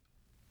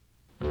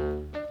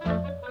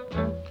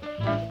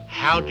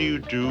how do you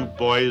do,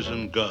 boys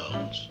and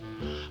girls?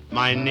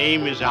 My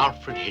name is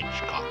Alfred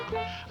Hitchcock,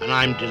 and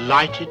I'm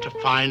delighted to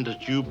find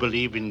that you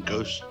believe in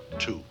ghosts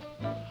too.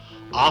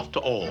 After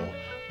all,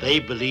 they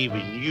believe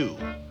in you,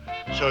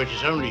 so it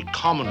is only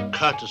common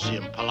courtesy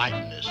and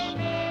politeness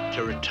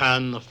to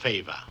return the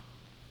favor.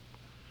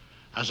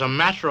 As a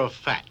matter of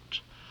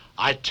fact,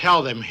 I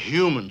tell them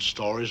human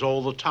stories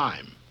all the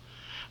time,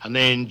 and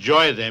they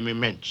enjoy them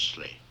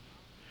immensely.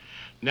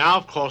 Now,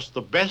 of course,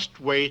 the best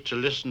way to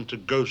listen to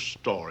ghost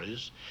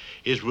stories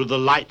is with the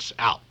lights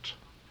out.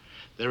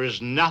 There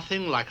is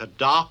nothing like a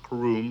dark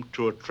room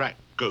to attract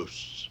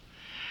ghosts,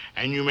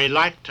 and you may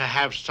like to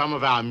have some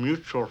of our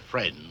mutual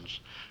friends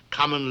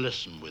come and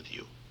listen with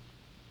you.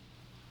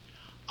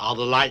 Are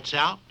the lights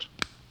out?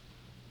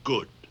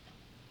 Good.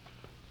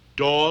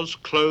 Doors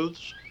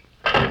closed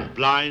and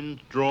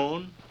blinds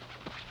drawn?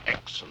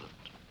 Excellent.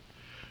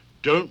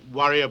 Don't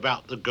worry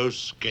about the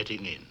ghosts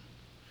getting in.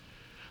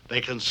 They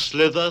can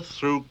slither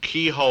through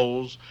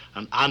keyholes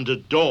and under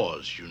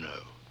doors, you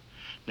know.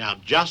 Now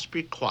just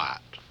be quiet.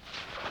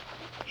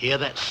 Hear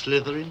that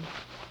slithering?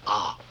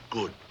 Ah,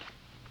 good.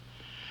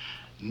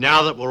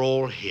 Now that we're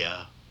all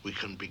here, we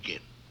can begin.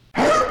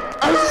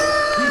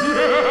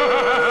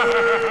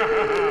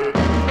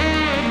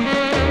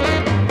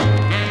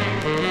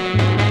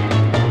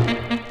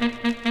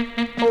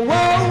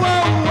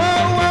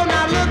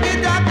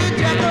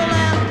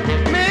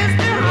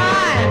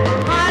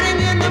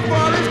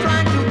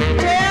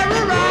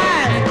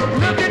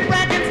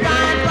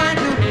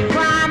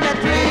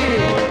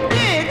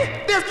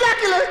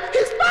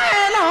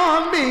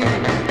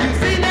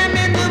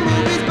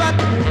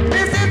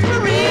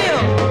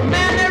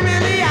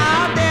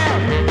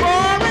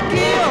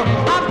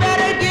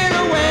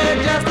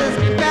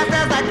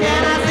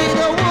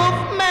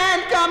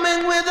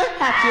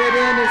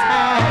 In his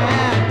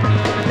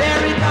hand,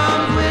 there he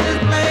comes with his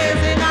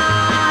blazing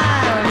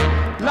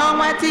eyes, long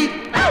white teeth,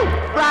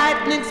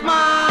 frightening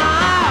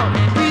smile.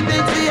 He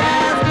thinks he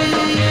has me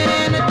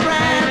in a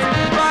trance,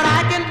 but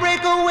I can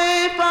break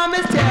away from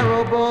his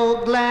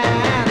terrible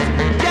glance.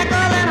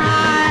 Jekyll and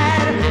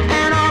Hyde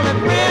and all their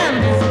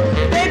friends,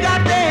 they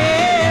got their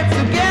heads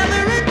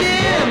together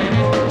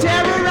again,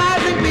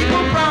 terrorizing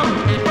people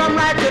from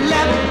right to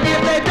left.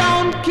 If they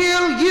don't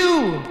kill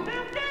you,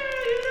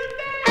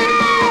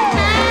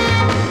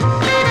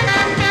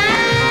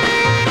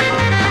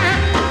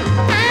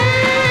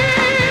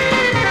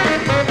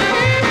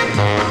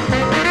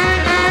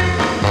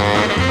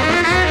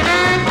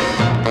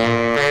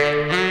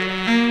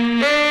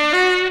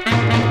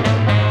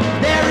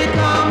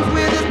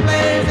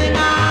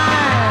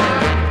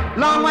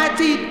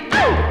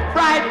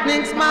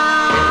 frightening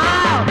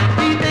smile.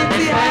 He thinks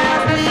he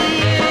has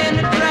me in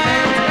a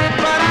trance,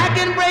 but I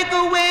can break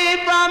away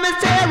from his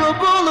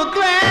terrible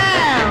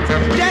glance.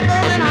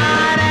 Jekyll and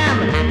Hyde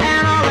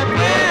and all their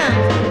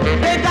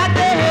friends, they got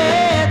their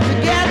heads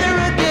together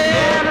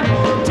again,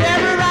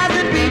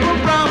 terrorizing people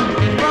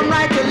from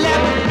right to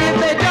left. If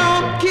they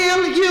don't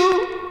kill you,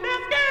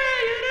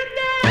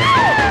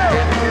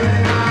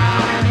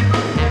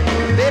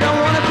 they don't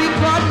want to be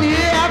caught in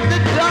here after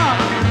dark.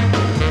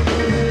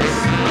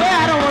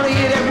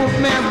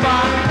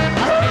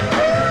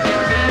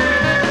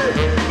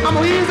 I'm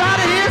gonna ease out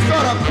of here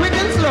sort of quick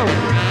and slow.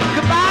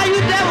 Goodbye,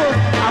 you devils.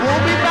 I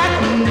won't be back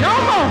no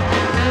more.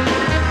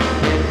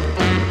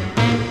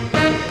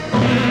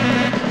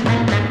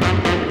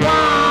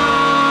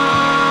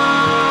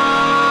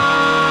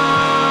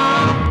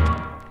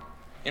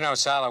 You know,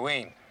 it's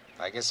Halloween.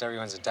 I guess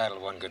everyone's entitled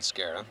to one good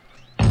scare, huh?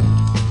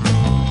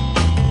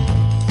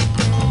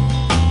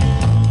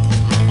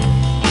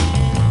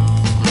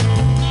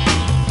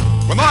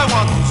 When I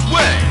want to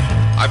swing,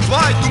 I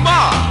fly to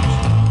Mars.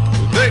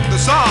 Take the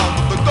sound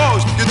of the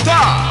ghost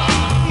guitar.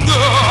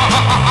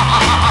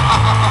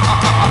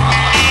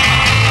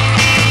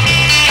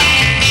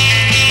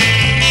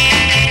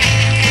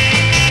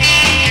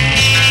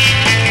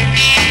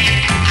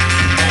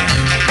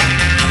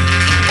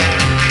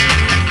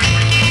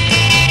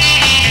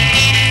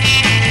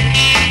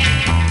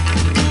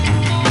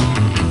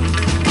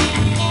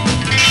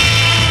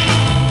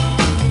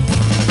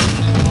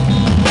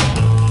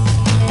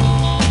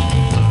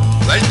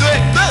 They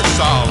dig this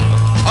sound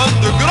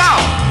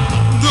underground.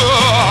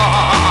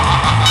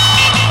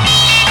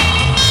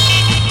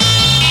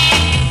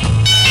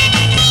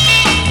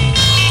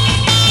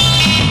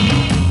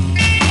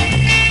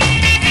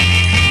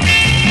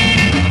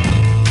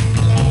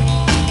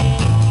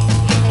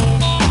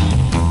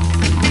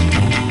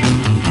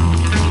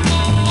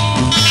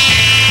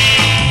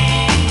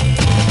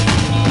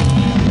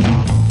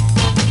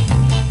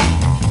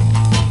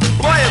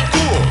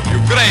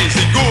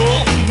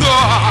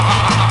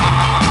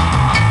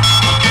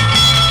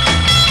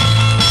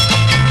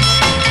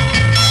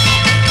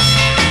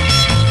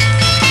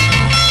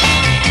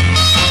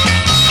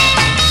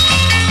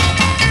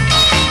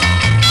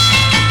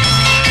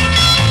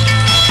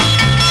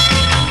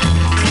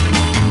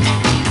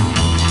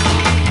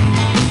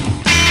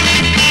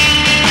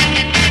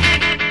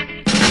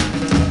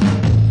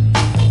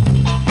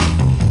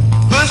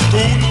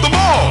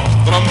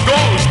 from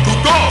ghost to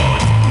ghost.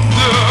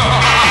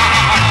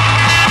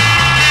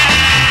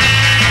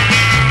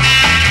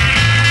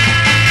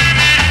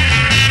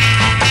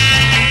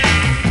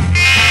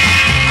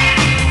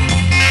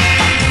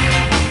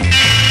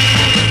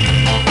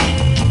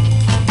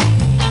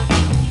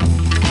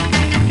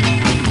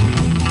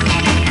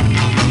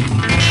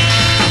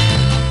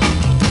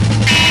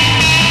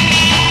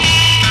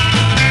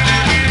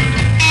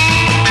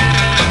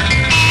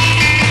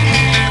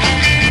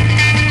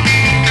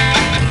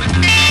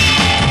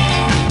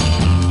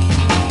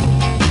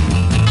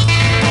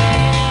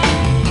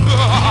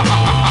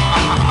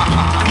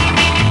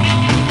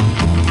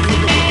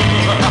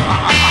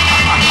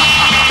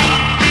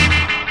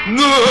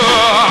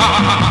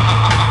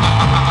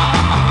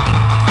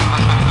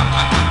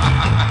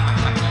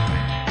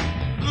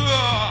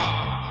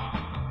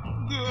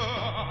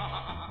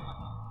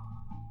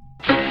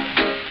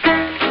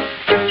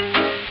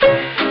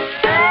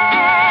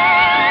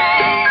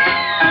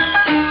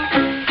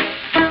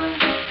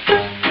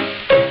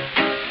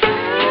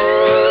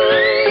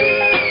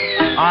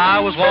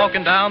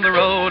 Walking down the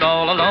road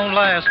all alone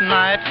last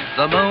night.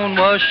 The moon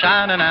was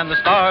shining and the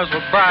stars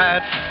were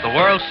bright. The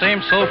world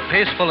seemed so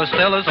peaceful, as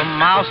still as a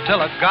mouse,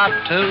 till I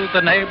got to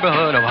the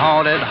neighborhood of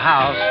Haunted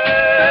House.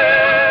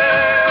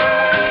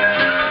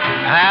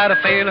 Had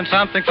a feeling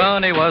something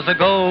funny was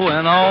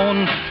a-going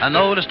on. I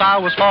noticed I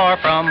was far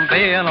from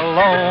being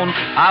alone.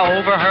 I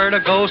overheard a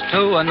ghost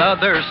to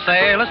another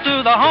say, let's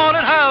do the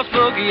haunted house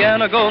boogie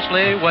in a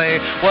ghostly way.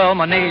 Well,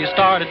 my knees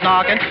started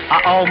knocking,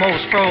 I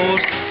almost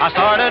froze. I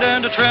started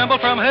to tremble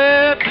from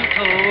head to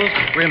toes.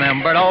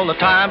 Remembered all the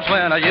times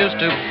when I used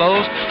to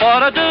boast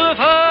what I'd do if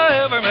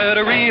I ever met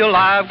a real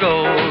live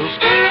ghost.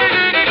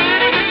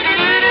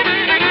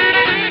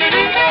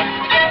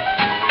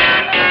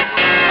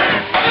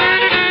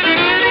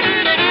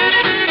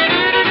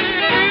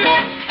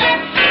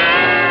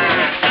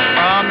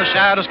 The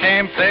shadows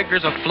came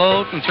figures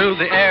afloating through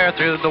the air.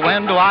 Through the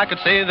window I could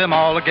see them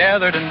all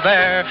gathered in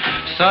there.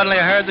 Suddenly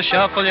I heard the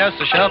shuffle, yes,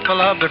 the shuffle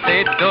of their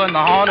feet, doing the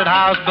haunted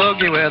house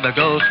boogie with a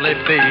ghostly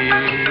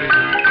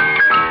beat.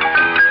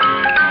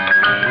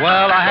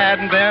 Well, I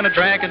hadn't been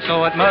a-drinking,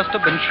 so it must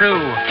have been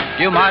true.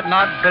 You might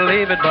not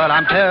believe it, but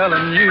I'm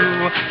telling you.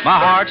 My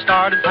heart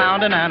started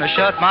pounding and I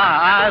shut my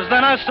eyes.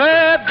 Then I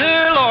said,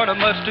 dear Lord, I'm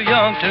much too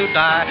young to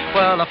die.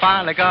 Well, I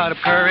finally got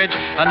up courage,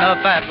 enough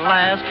at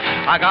last.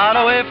 I got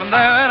away from there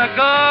and I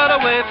got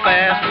away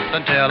fast,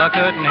 until I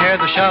couldn't hear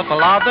the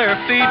shuffle of their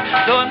feet,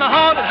 doing the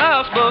haunted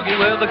house boogie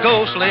with a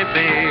ghostly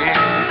beat.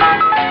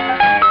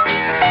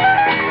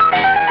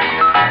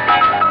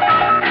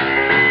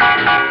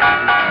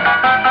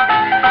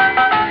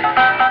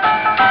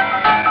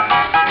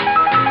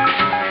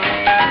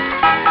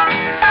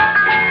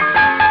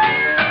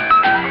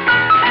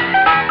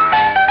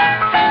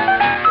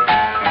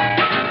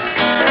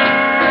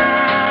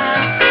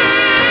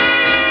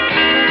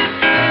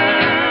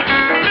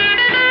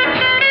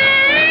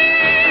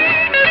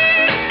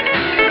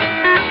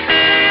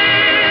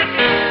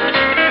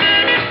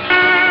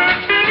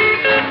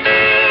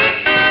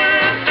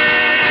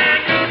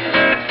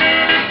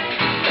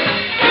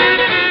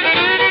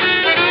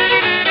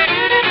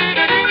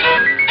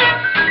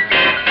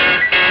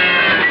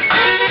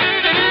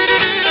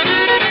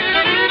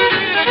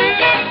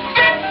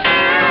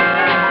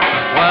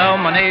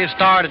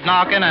 Started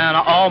knocking and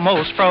I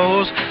almost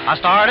froze. I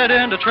started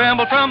to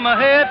tremble from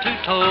my head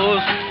to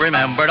toes.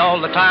 Remembered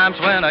all the times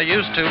when I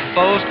used to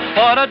boast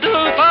what I'd do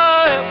if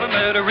I ever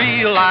met a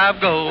real live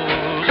ghost.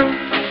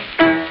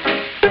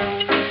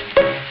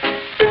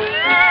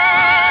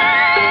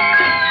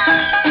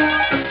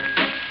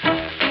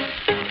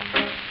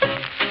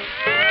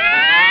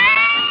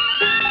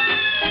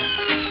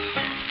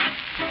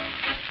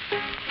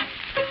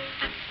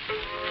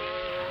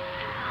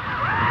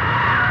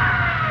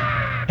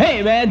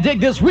 Hey man, dig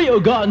this Rio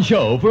Gone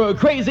show for a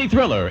crazy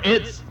thriller.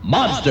 It's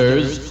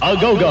Monsters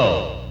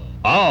A-Go-Go.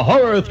 A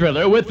horror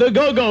thriller with the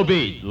go-go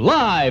beat.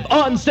 Live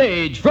on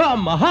stage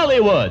from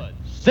Hollywood.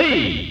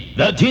 See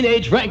the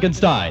Teenage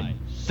Frankenstein.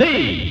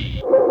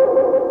 See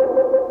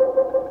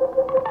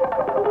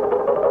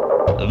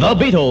the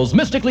Beatles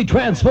mystically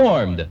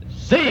transformed.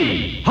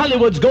 See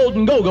Hollywood's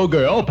golden go-go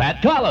girl,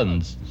 Pat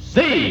Collins.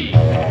 See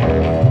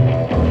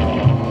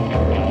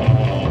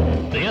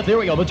the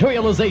ethereal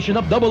materialization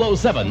of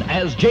 007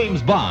 as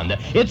James Bond.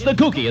 It's the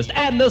kookiest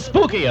and the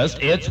spookiest.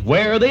 It's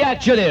where the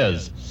action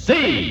is.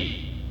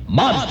 See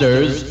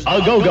Monsters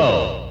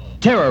A-Go-Go.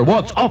 Terror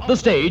walks off the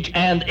stage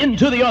and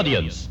into the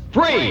audience.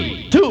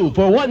 Free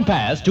 2-for-1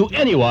 pass to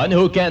anyone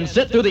who can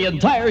sit through the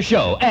entire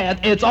show, and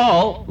it's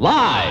all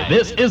live.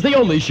 This is the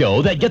only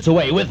show that gets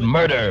away with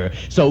murder.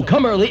 So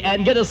come early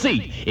and get a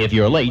seat. If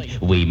you're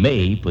late, we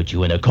may put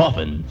you in a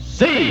coffin.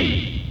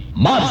 See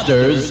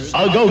Monsters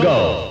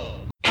A-Go-Go.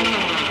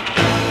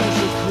 There's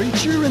a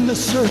creature in the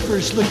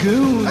Surfer's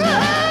Lagoon.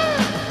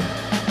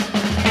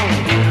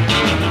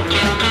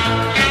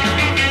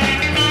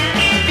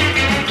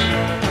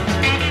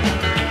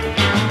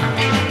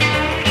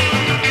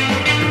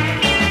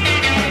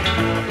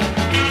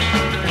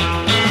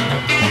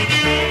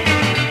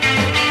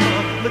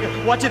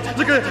 Watch it.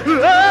 Look at it.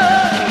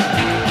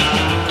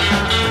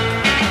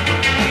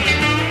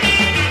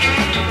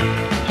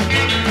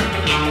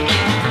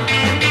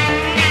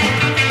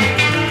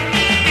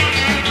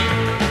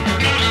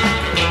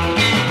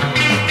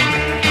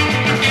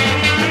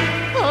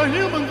 A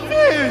human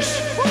fish.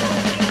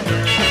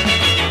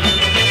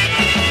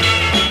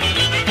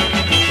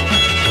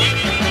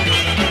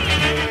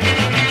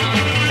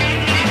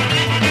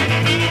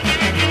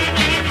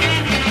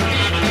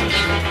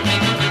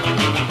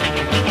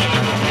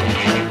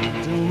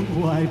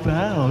 Don't wipe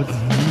out.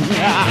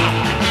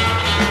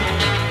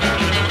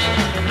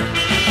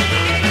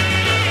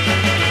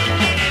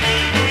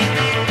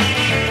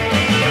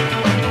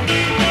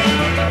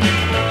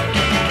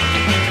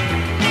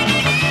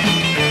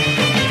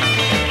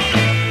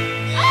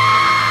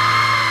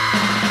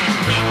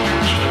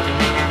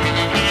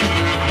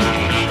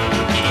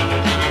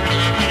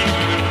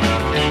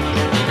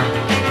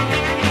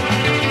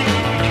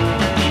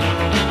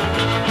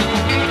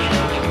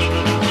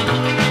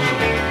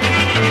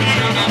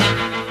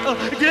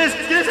 Get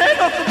his head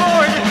off the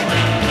board!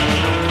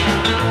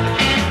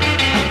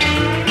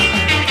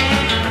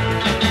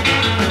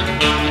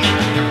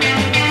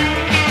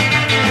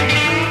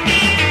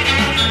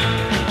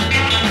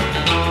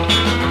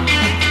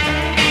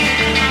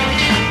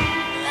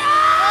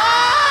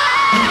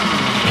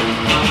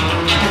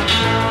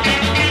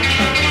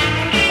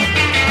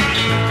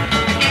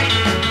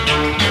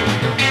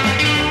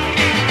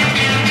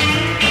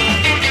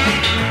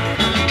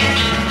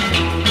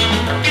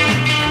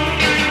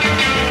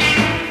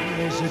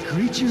 There's a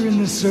creature in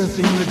the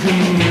surfing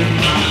lagoon.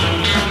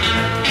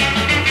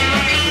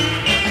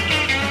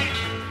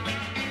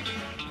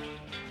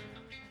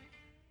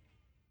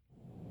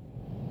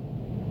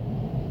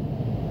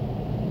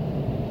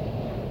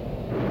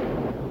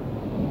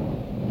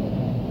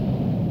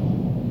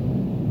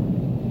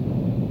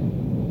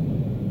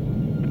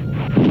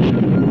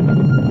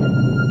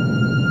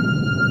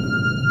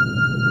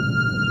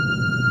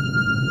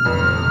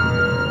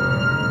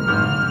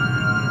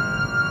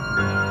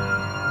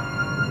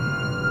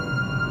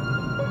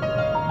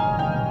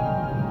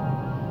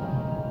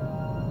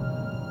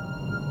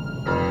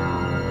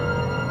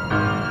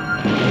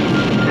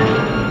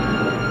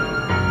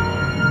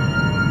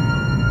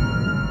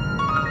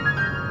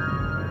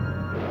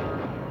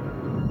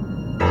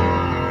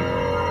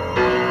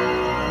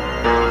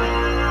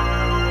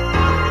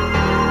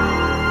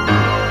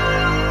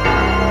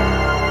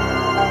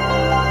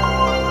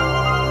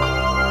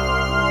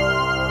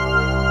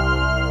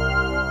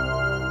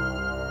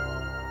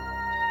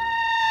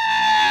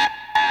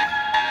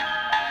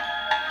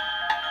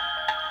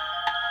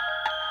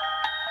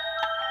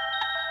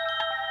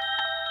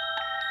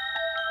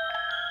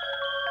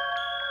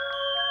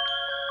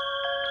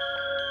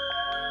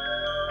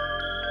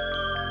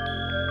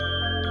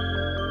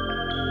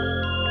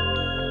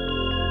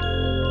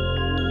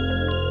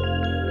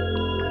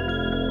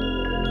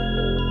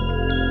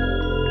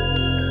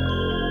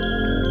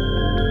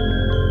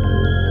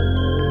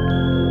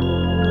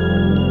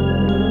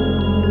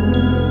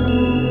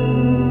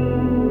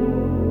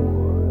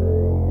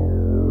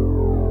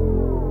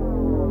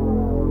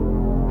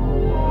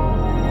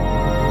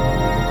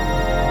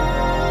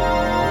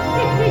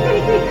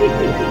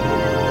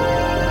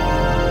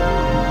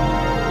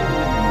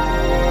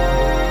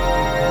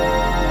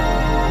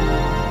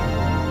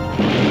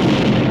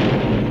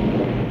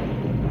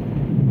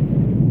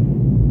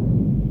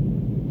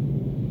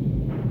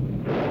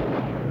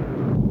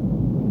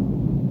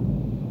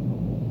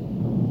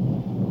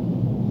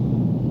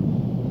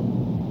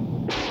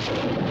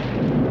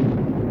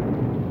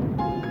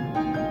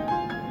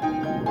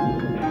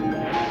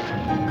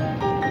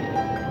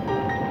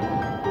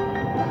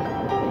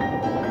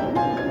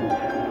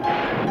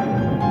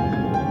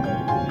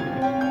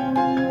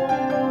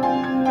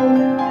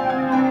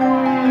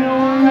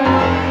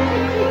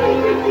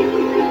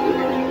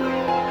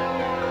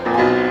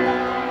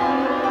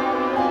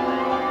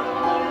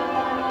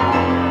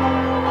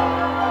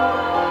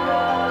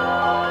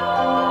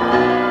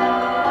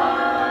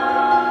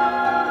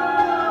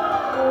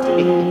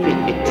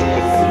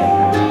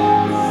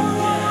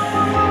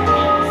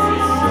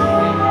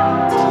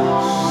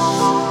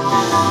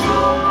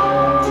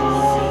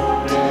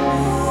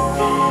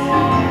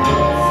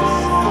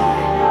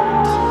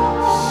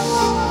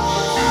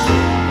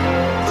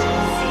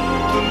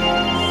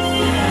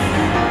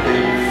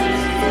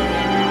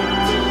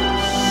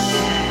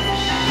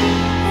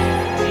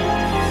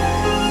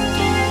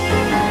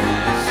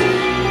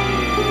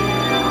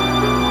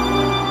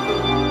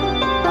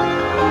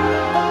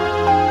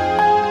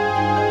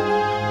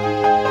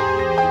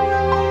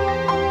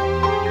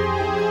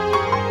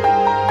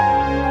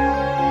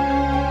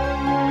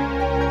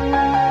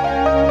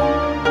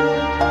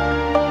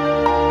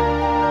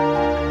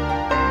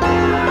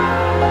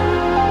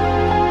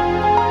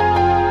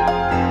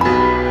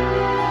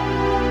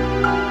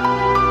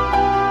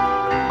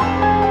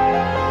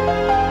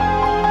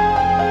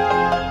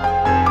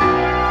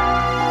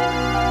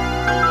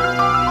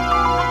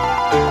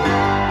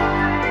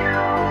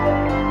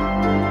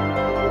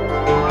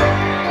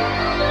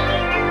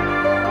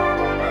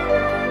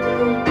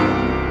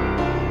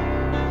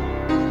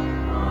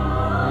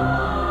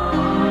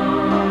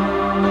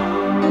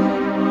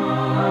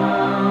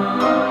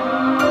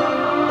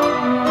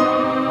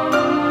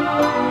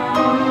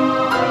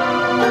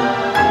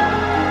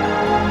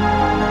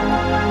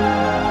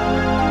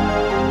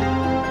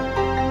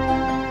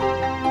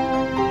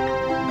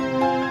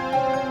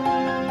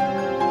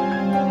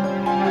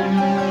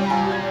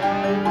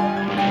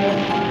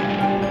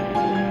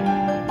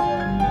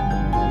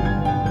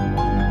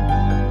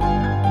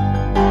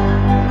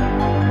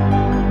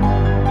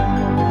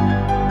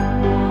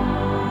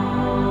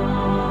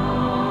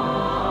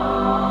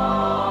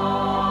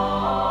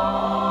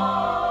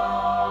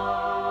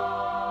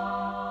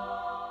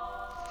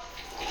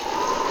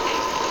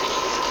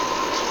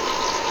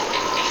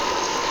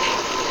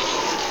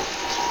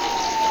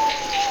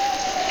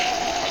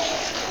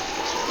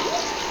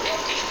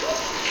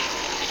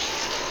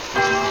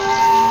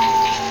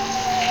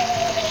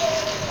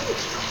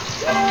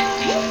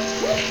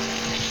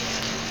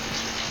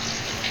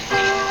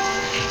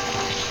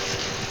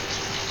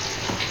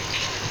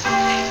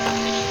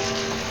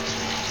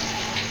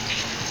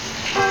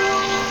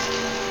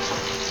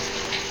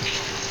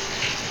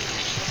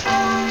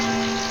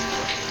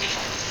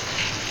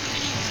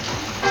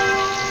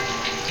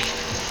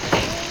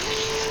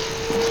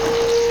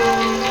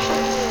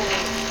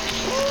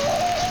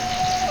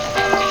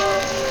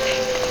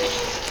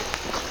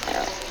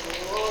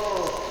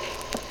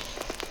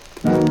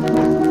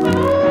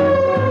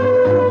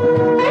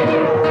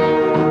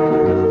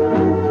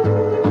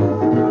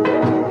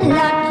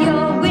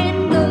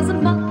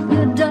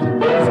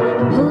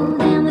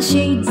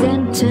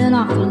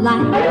 for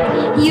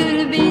life.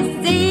 You'll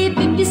be safe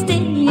if you stay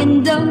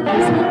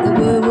indoors. The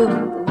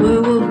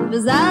werewolf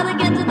is out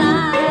again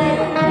tonight.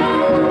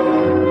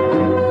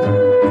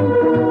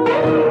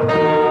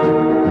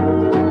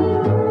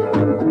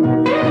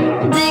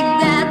 Dig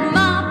that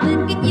mop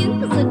and get you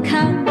a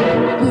comb.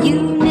 You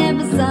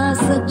never saw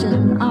such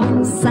an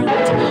awful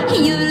sight.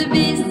 You'll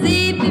be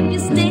safe if you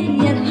stay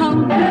at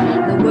home.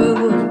 The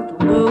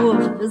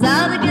werewolf is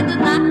out again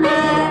tonight.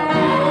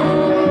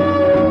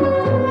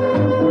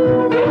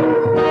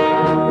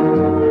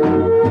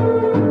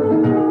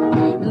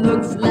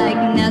 Looks like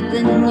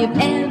nothing you've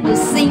ever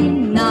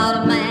seen.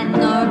 Not a man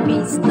nor a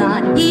beast,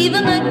 not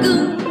even a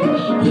goon.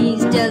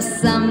 He's just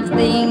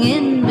something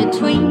in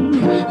between.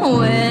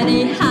 When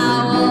he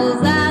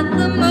howls at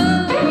the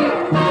moon.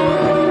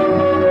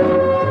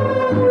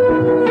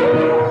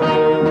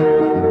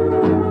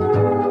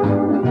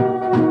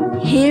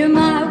 Hear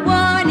my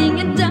warning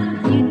and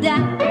don't you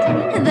doubt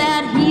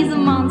that he's a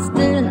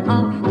monster, an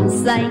awful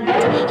sight.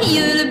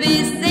 You'll be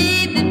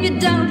safe if you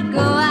don't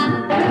go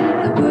out.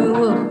 The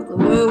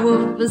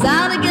werewolf is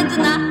out again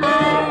tonight.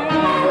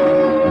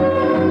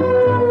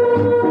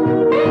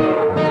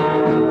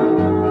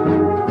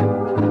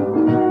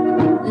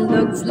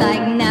 Looks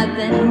like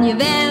nothing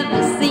you've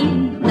ever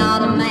seen.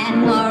 Not a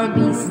man nor a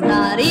beast,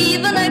 not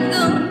even a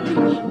goon.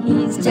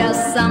 He's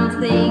just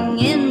something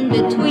in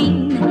between.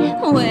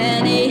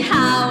 When he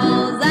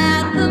howls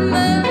at the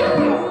moon.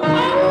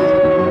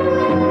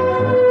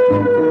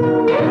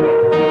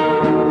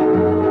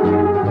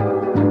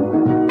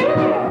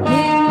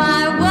 Hear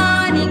my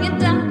warning and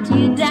don't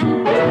you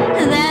doubt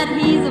that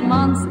he's a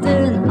monster,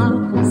 an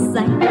awful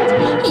sight.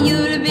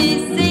 You'll be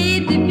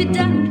safe if you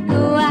don't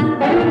go out.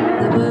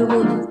 The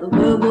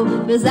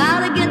werewolf is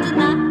out again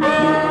tonight.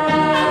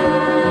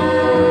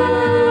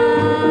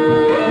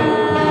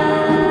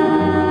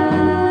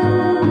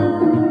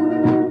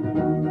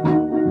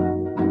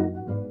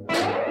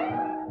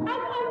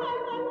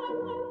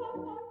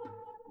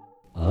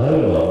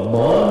 I'm a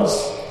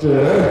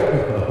monster.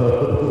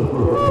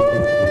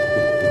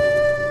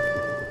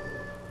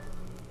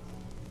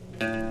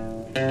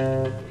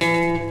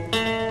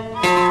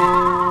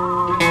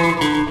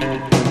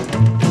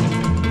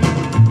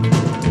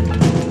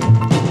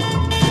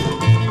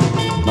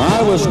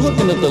 I was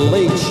looking at the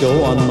Late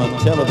Show on my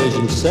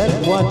television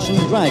set, watching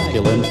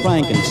Dracula and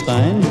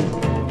Frankenstein.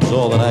 Was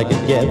all that I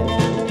could get.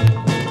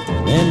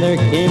 Then there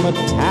came a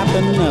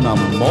tapping and a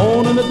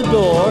moaning at the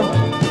door.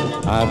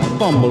 I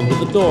fumbled with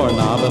the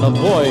doorknob and a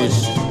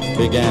voice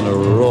began to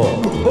roar.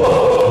 I'm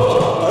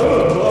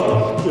a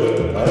monster.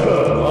 I'm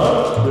a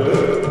monster.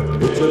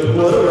 It's a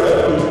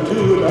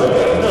 2:15 and I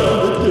got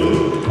nothing to do.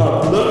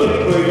 I'm looking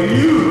for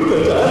you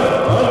because I'm a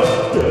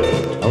monster.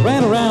 I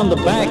ran around the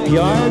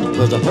backyard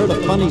because I heard a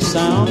funny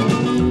sound.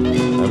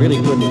 I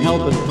really couldn't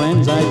help it,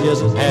 friends. I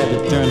just had to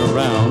turn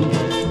around.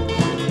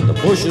 The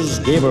bushes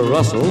gave a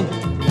rustle.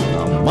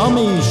 A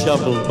mummy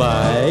shuffled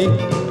by.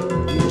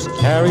 He was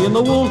carrying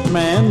the wolf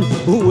man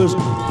who was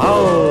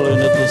howling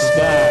at the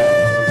sky.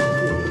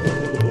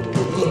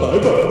 I'm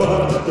a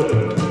monster.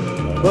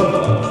 I'm a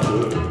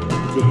monster.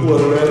 It's a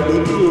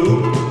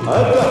 2:15.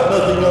 I've got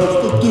nothing else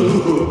to do.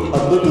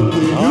 I'm looking for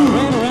you. I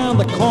ran around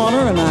the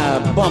corner and I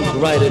bumped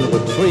right into a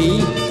tree.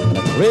 And a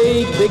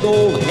great big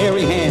old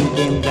hairy hand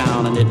came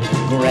down and it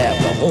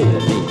grabbed a hold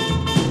of me.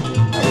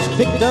 I was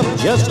picked up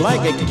just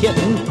like a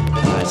kitten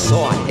and I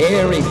saw a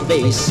hairy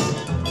face.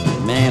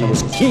 Man, it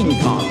was King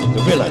Kong, the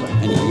gorilla,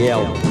 and he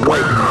yelled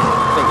right in my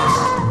face.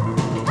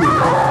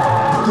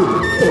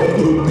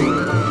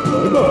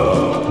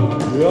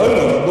 I'm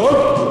a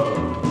monster.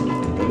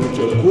 And it's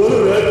a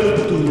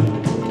 2:15.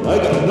 I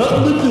got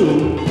nothing to do.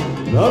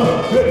 And I'm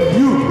getting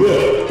you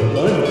yet.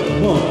 I'm a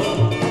monster.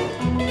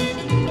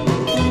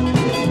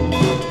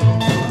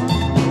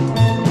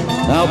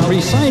 Now,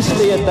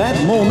 precisely at that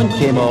moment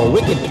came a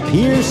wicked,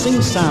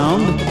 piercing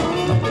sound.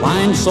 A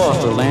flying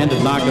saucer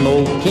landed, knocking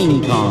old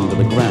King Kong to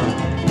the ground.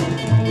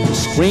 He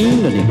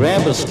screamed and he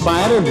grabbed a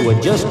spider who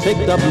had just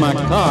picked up my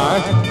car.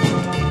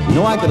 You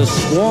know, I could have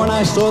sworn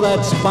I saw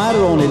that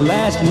spider only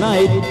last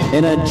night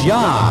in a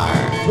jar.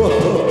 I'm a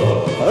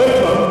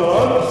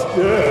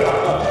monster.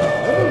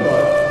 I'm a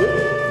monster.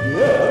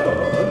 Yeah, I'm a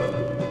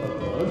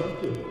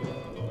monster.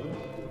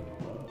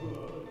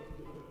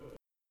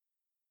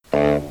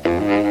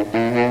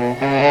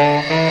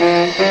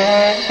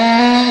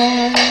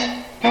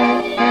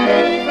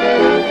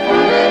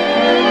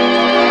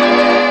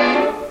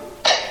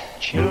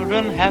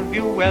 Children, have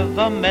you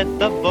ever met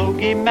the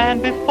bogeyman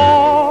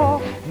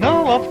before? No,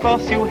 of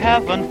course you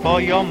haven't,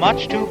 for you're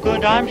much too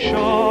good, I'm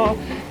sure.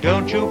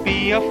 Don't you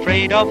be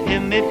afraid of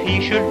him if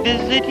he should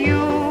visit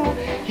you.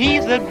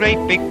 He's a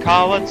great big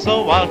coward,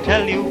 so I'll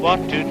tell you what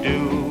to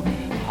do.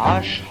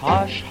 Hush,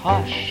 hush,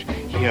 hush,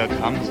 here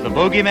comes the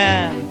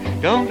bogeyman.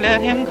 Don't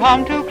let him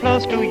come too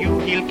close to you,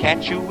 he'll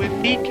catch you if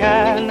he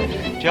can.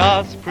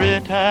 Just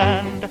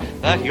pretend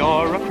that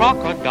you're a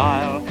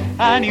crocodile,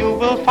 and you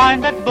will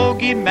find that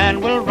bogeyman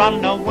will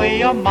run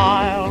away a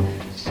mile.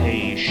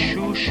 Say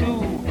shoo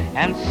shoo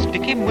and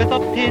stick him with a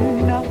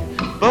pin.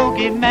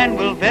 Bogeyman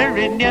will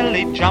very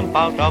nearly jump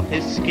out of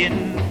his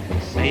skin.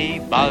 Say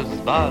buzz,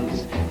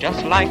 buzz,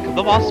 just like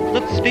the wasp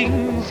that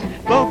stings.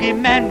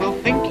 Bogeyman will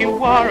think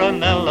you are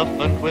an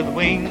elephant with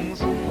wings.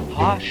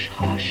 Hush,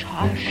 hush,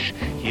 hush,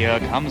 here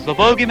comes the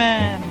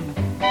Bogeyman.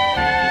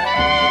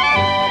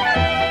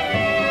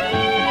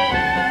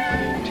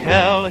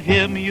 Tell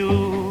him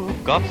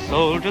you've got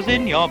soldiers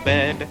in your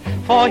bed,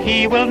 for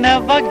he will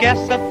never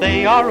guess that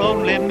they are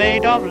only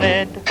made of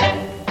lead.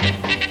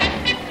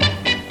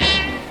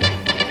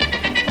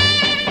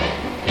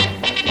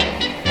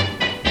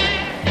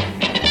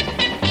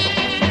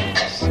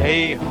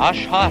 Say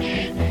hush,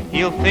 hush,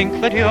 he'll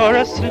think that you're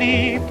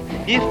asleep.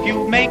 If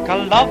you make a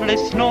lovely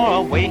snore,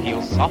 away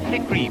he'll softly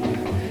creep.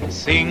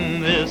 Sing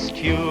this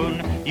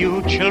tune,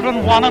 you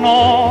children one and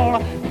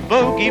all.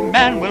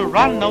 Bogeyman will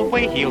run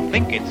away, he'll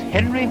think it's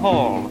Henry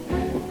Hall.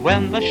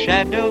 When the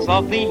shadows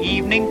of the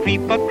evening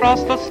creep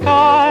across the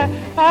sky,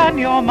 and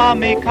your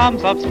mommy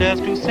comes upstairs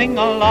to sing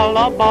a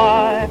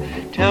lullaby,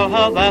 tell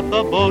her that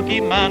the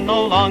Bogeyman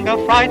no longer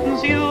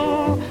frightens you.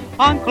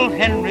 Uncle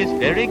Henry's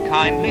very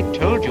kindly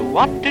told you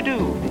what to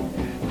do.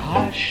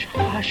 Hush,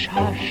 hush,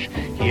 hush,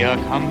 here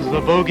comes the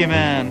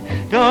Bogeyman.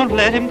 Don't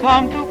let him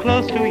come too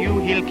close to you,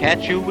 he'll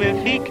catch you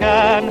if he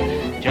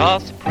can.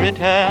 Just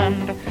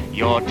pretend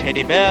your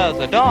teddy bear's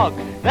a dog,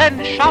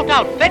 then shout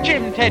out, fetch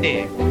him,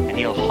 Teddy, and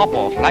he'll hop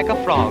off like a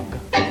frog.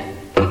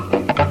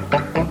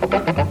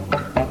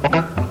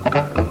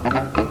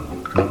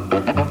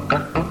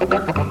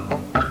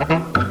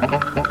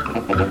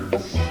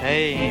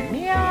 Say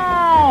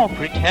meow,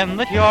 pretend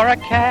that you're a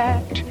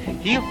cat.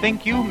 He'll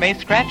think you may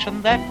scratch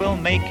and that will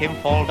make him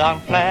fall down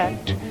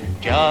flat.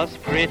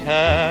 Just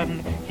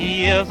pretend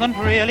he isn't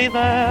really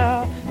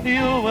there.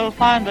 You will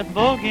find that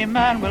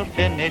Bogeyman will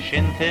finish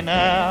in thin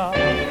air.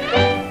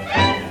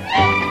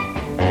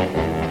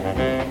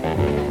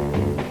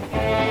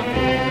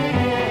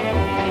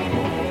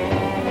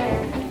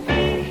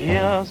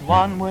 Here's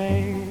one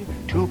way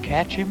to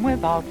catch him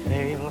without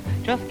fail.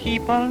 Just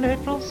keep a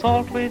little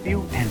salt with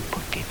you and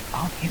put it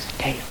on his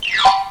tail.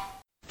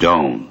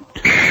 Don't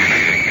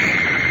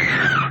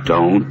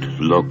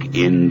look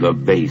in the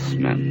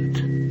basement.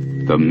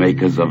 The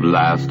makers of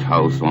Last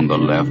House on the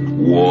Left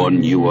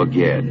warn you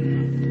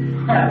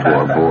again. To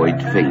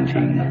avoid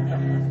fainting,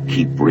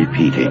 keep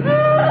repeating.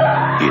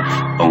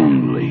 It's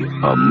only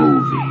a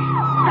movie.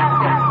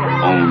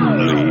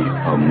 Only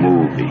a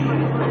movie.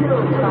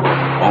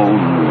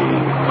 Only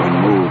a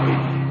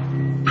movie.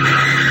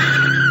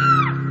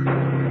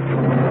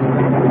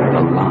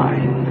 The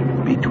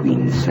line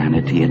between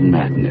sanity and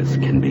madness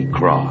can be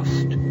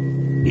crossed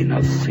in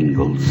a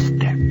single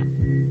step.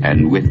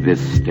 And with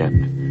this step,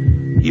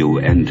 you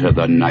enter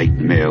the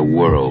nightmare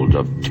world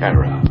of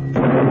terror.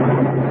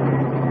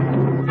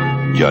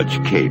 Judge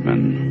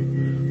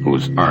Kamen,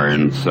 whose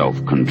iron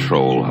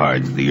self-control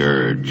hides the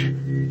urge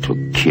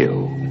to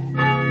kill.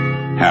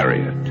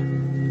 Harriet,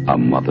 a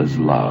mother's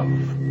love,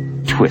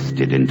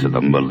 twisted into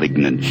the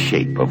malignant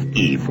shape of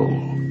evil.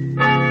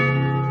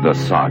 The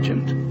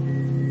sergeant,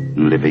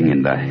 living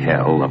in the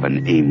hell of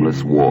an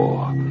aimless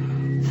war,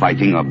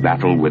 fighting a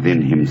battle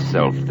within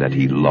himself that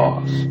he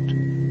lost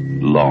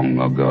long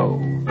ago.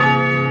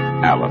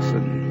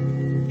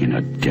 Allison, in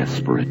a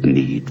desperate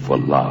need for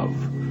love,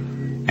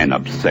 an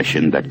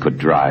obsession that could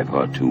drive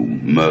her to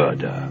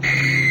murder.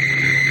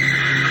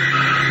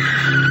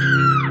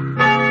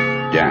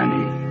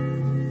 Danny,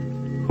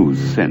 whose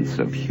sense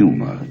of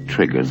humor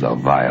triggers a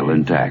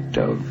violent act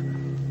of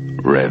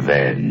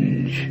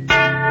revenge.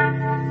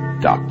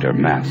 Dr.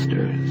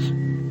 Masters,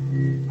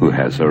 who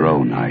has her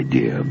own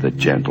idea of the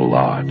gentle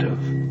art of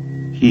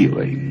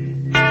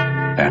healing.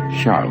 And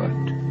Charlotte,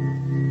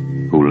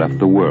 who left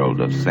the world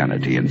of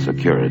sanity and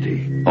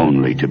security,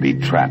 only to be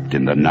trapped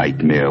in the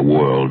nightmare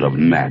world of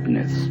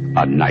madness,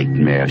 a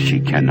nightmare she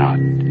cannot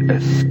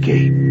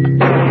escape.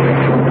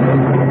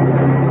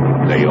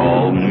 They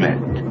all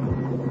met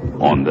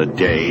on the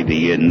day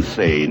the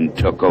insane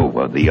took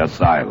over the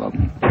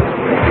asylum.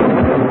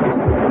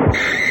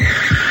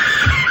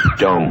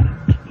 Don't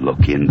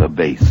look in the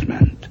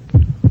basement.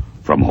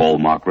 From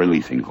Hallmark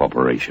Releasing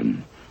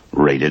Corporation,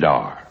 rated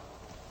R.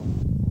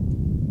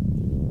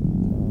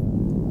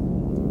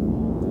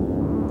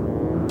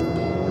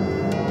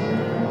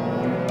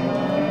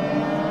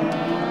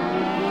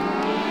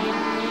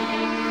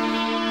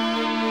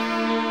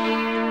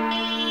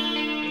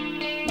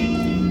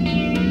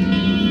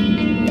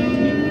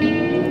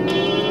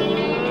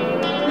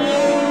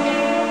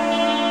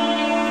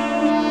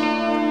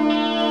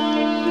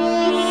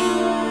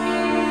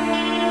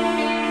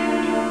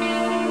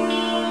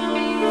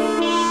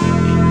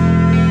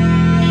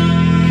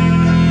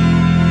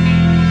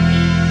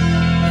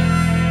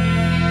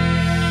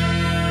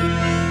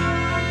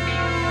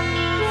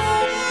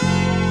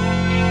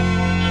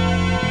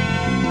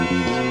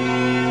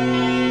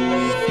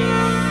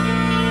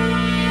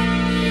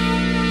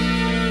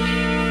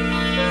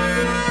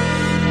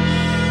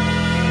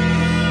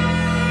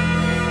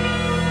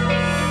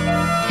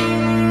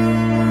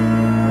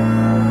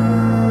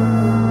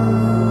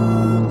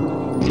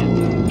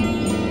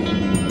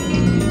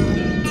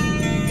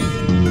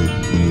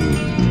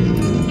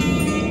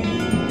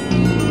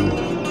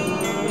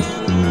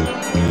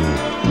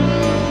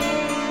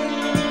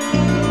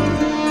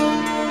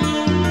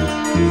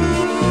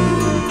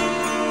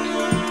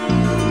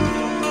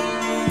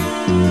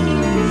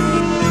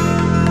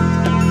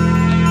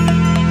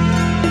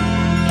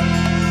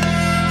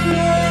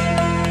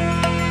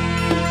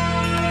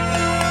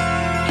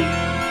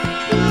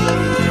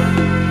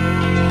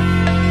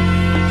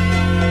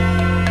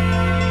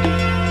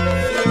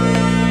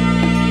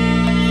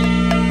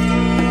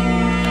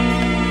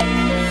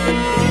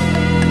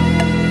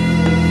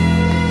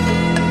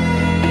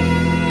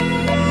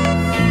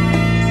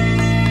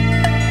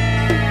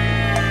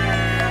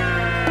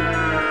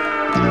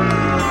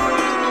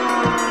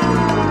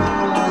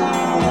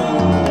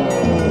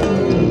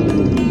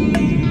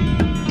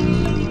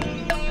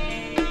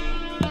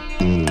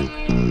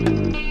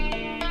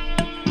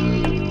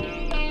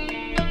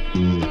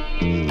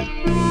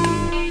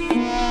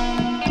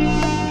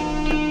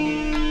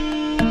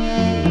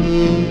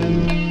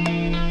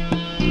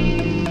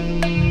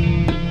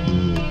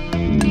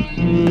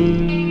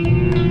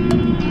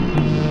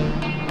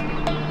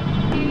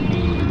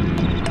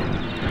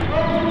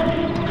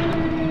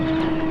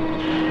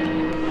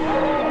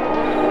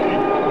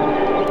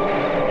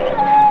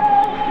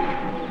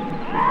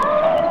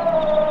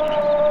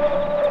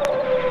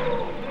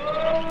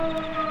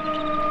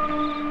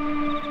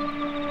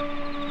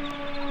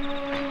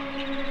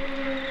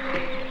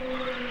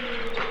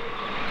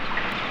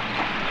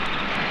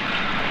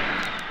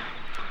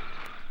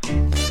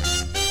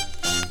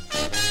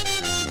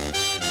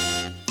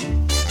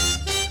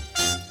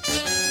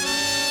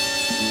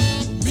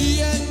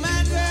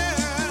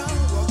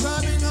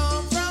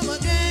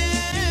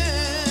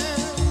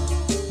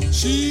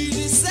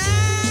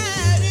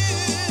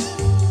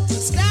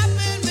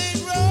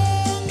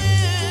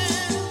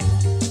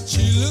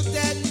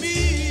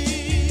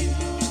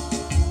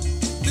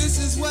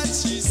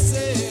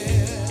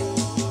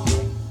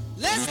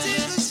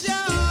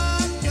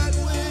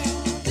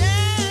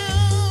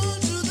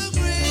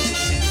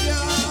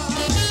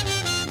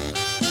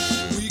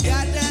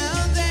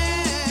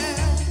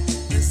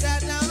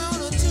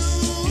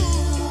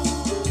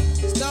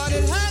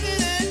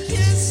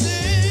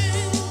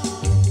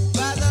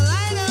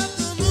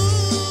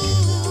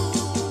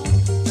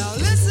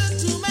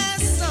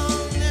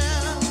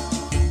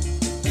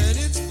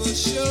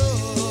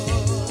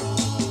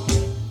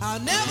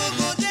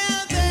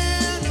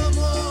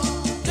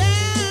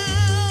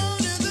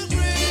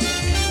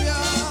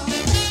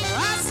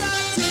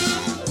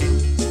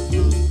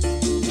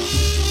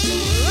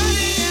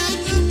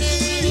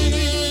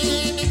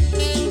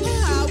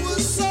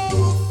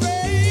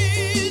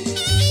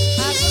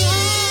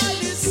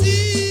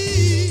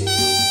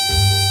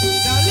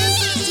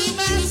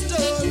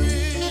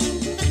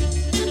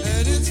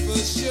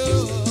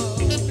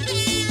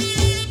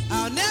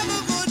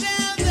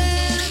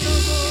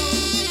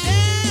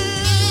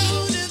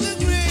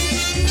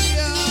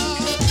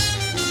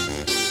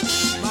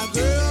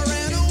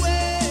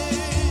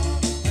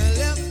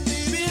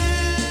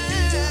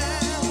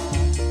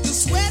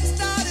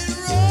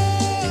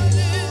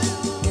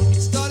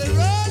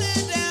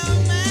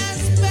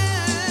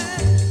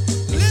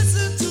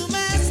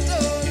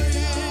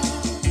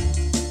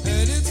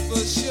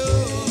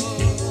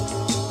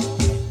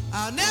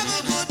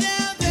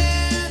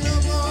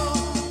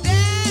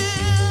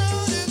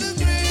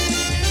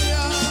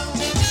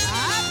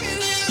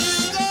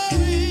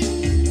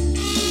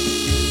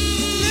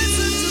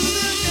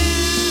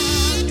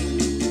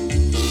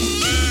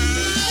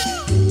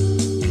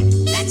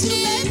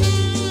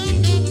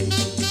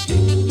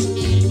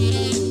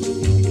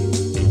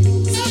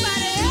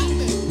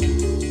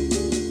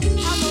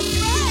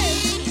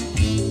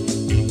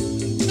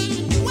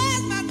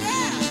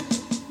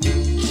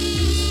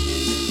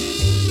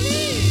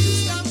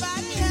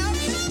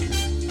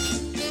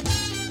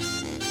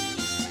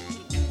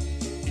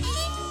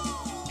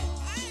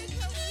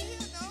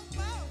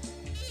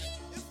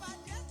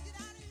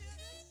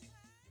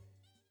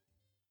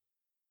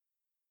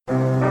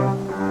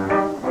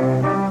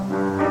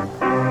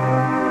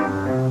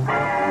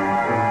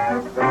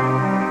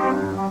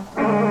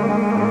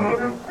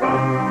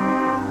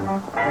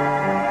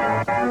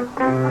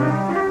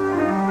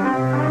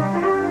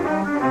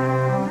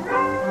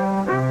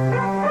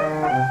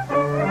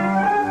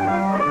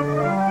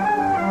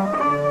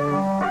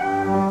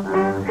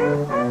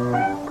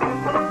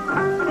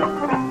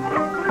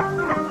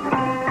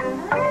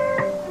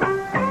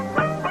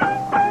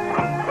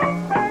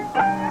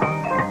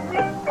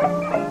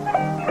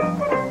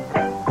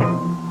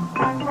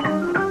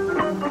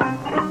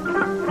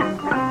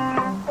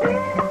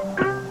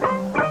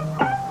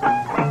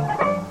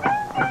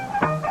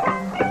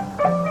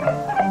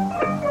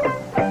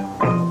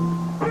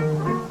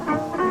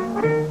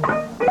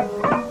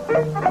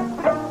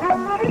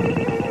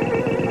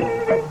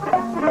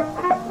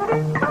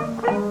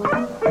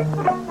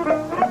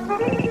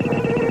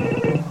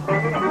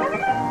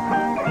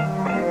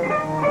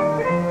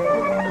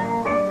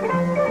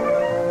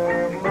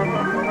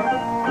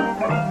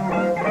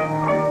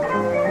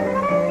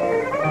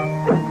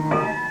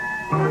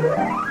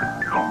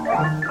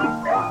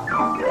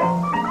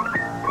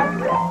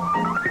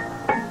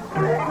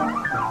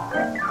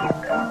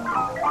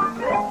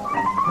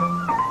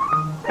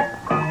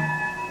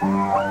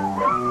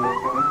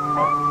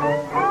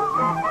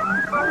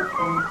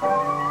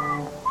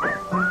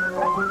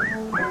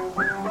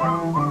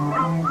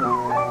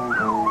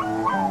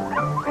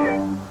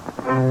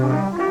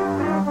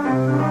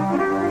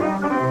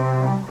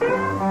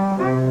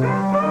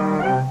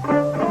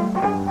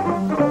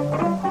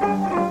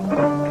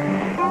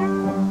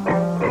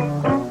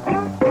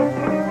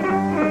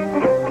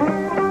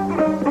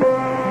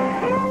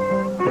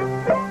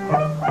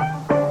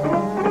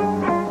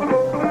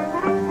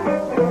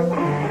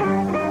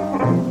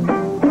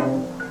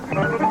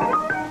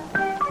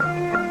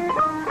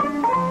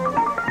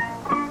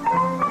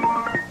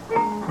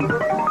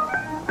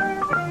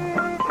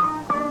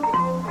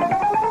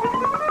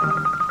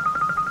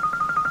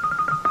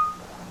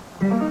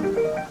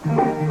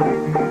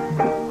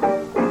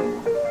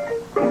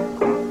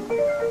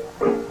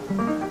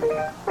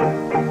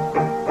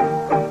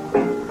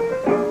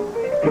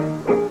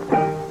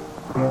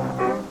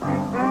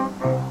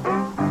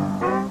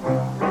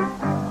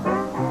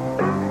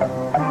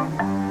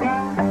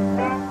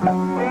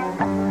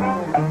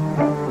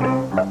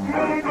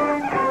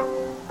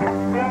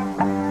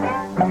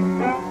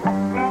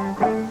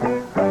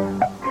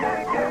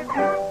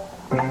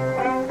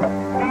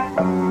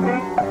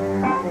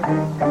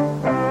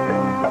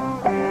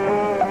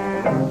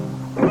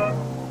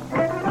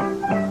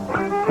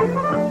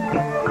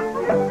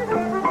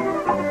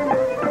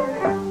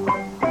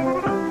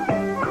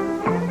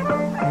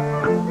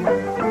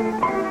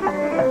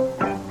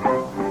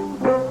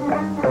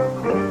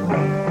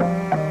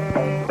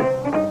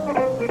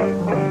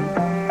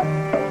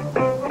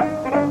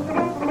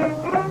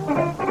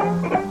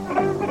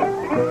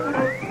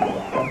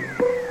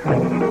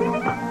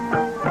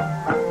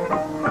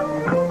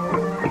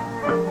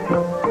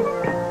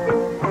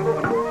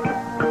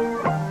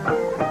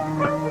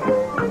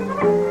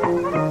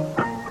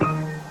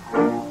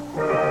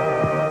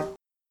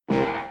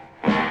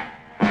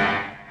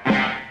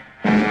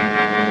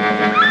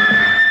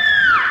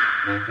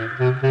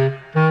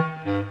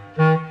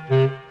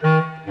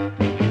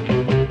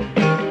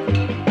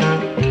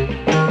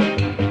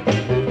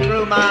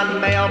 Through my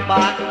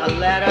mailbox a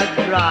letter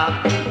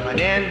dropped, an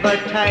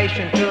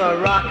invitation to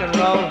a rock and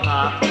roll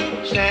hop,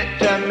 sent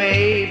to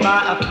me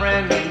by a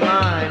friend of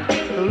mine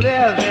who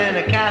lives in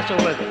a castle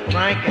with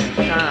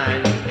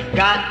Frankenstein.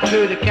 Got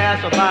to the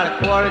castle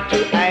about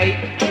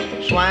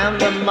 7:45, swam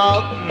the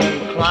moat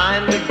and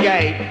climbed the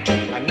gate.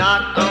 I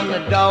knocked on the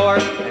door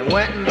and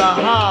went in the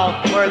hall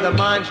where the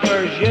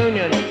Monsters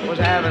Union was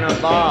having a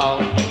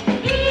ball.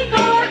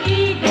 Igor,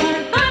 Igor,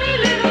 funny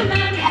little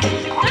man,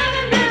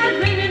 standing there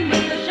grinning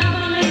with a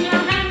shovel in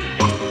your hand.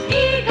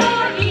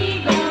 Igor,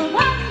 Igor,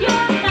 what's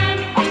your plan?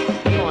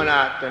 Going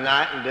out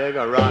tonight and dig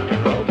a rock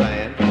and roll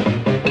band.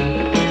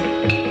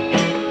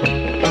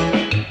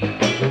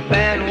 The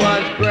band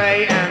was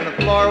gray and the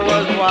floor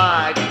was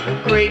wide.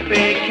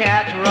 Creepy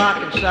cats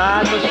rocking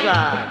side by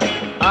side.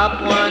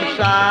 Up one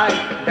side,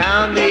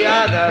 down the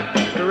other.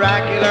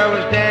 Dracula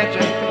was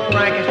dancing with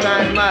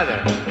Frankenstein's mother.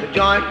 The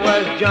joint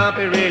was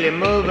jumpy, really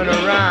moving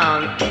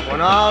around.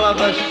 When all of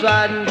a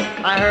sudden,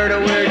 I heard a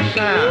weird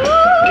sound.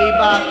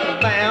 Bebop the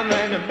bam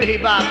and the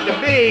bebop the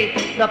bee.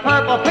 The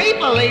purple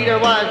people eater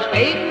was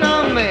eating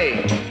on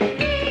me.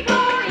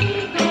 Igor,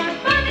 Igor,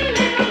 funny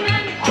little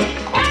man,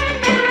 standing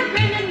there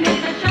grinning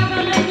with a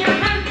shovel in your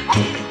hand.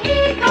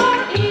 Igor,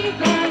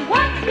 Igor,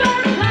 what's your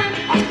plan?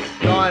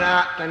 Going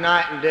out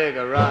tonight and dig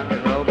a rock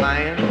and roll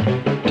band.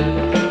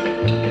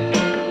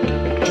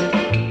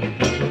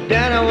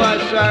 Dinner was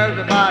served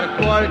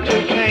about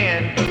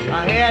 9:45.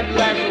 A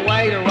headless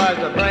waiter was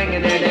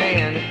bringing it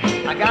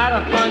in. I got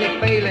a funny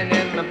feeling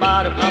in the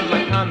bottom of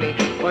my tummy.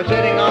 For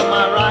sitting on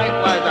my right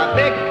was a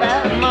big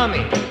fat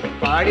mummy.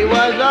 Party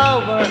was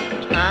over,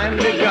 it's time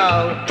to go.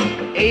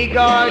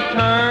 Igor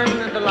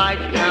turned the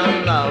lights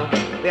down low.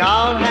 They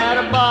all had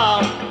a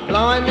ball,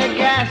 blowing their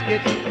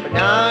gaskets, but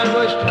now it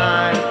was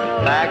time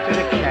back to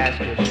the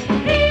caskets.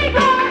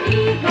 Igor,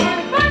 Igor,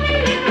 funny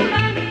little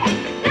man,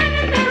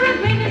 standing there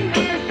grinning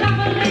with a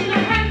shovel in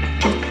your hand.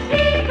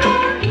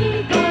 Igor,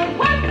 Igor,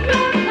 what's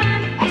your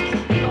plan?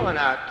 Going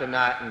out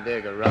tonight and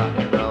dig a rock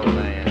and roll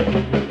band.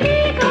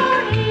 Igor,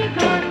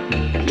 Igor,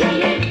 yeah,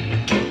 yeah.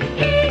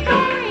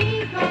 Igor,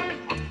 Igor.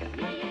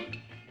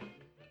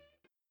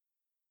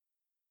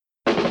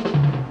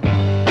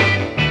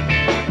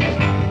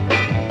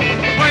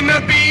 When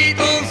the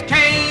Beatles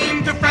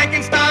came to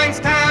Frankenstein's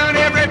town,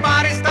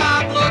 everybody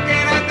stopped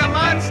looking at the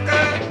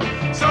monster.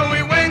 So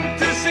we went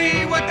to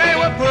see what they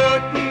were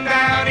putting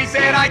down. He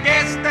said, I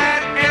guess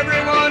that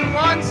everyone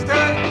wants to.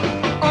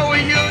 Oh, we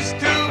used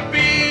to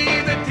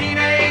be the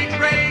teenage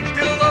rage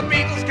till the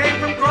Beatles came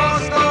from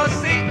Crosstow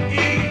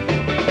City.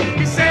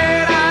 He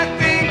said, I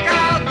think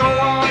I'll go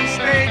on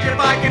stage if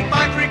I can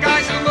find three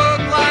guys who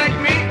look like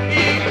me.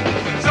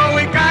 So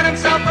he got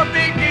himself a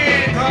big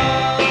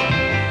guitar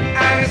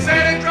and a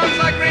set of drums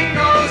like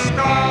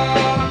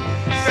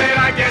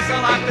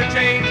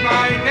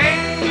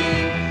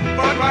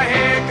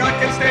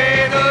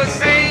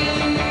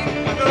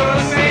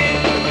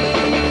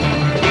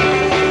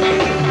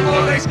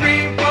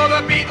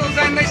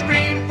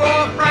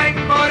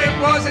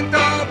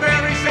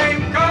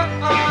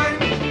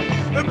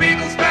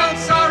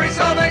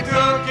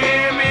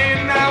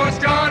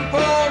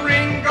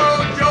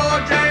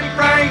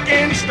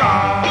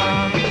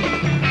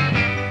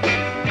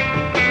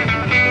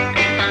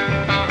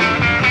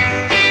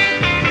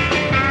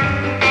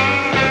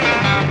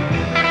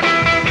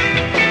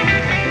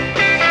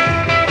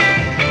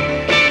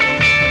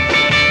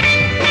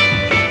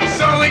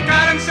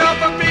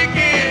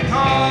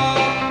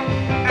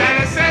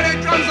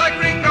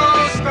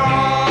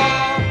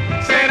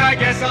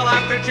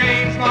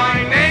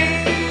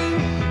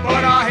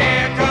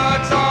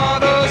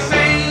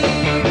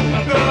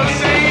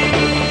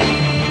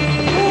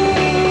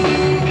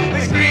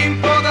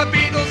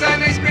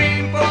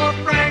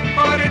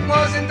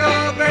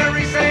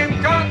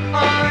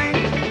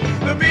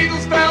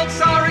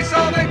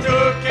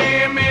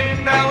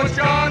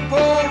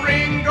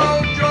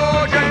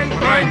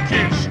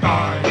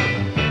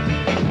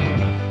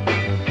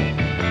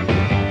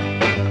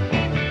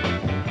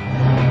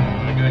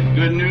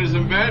Good news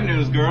and bad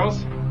news,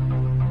 girls.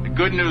 The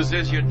good news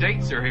is your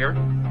dates are here.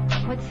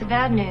 What's the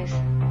bad news?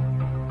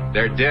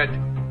 They're dead.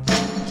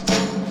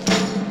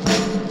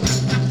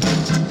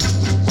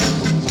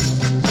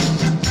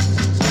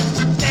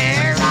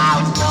 There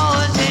I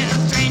was in a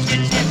strange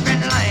and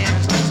different land,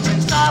 when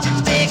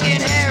something big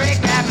and hairy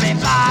grabbed me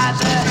by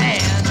the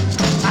hand.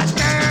 I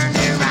turned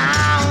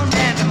around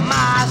and to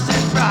my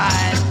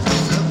surprise,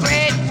 the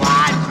great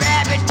white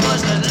rabbit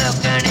was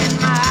looking in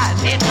my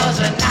eyes. It was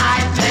a nightmare.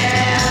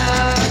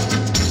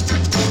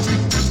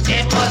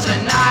 It was a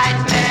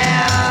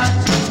nightmare.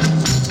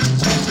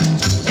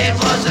 It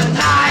was a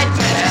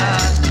nightmare,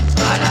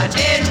 but I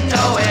didn't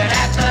know it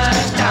at the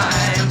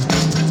time.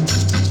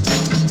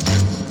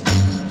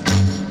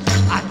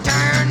 I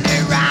turned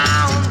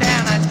around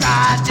and I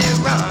tried to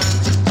run,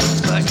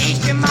 but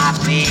each of my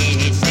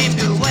feet seemed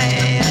to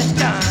weigh a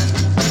ton.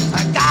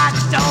 I got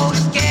so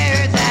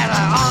scared that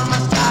I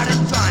almost started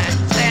crying.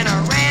 Then I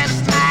ran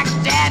smack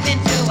dab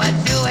into a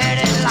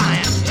two-headed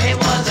lion. It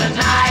was a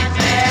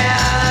nightmare.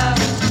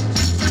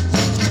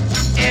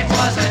 It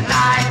was a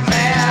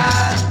nightmare.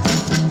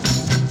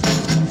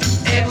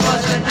 It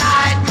was a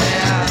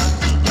nightmare,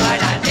 but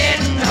I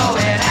didn't know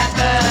it at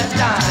the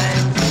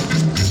time.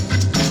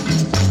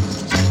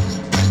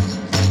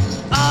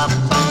 Up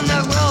on the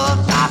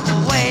rooftop,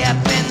 way up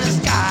in the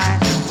sky,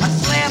 I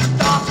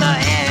slipped off the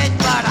edge,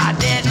 but I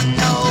didn't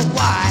know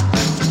why.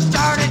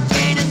 Started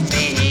gaining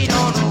speed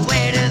on the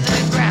way to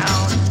the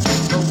ground,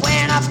 but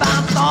when I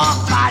bounced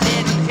off, I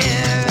didn't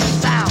hear a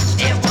sound.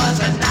 It was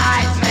a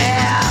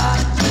nightmare.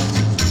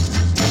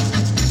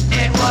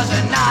 It was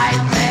a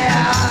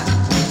nightmare.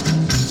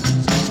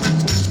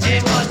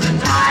 It was a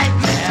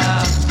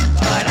nightmare,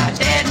 but I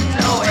didn't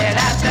know it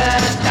at the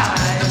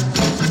time.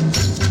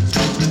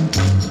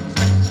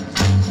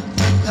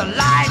 The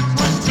light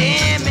was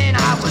dim and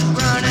I was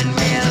running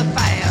real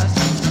fast,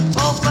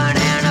 hoping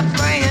and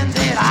praying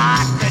that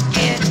I could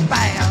get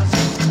past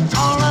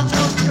all of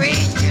those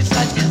creatures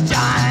such as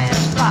giant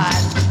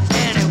flies.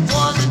 And it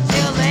wasn't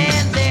till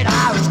then that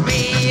I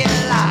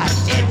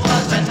realized it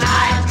was a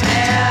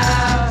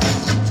nightmare.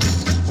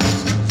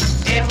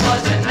 It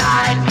was a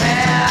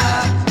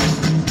nightmare.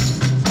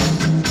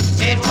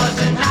 It was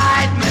a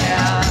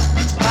nightmare,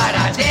 but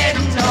I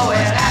didn't know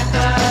it at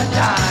the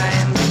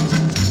time.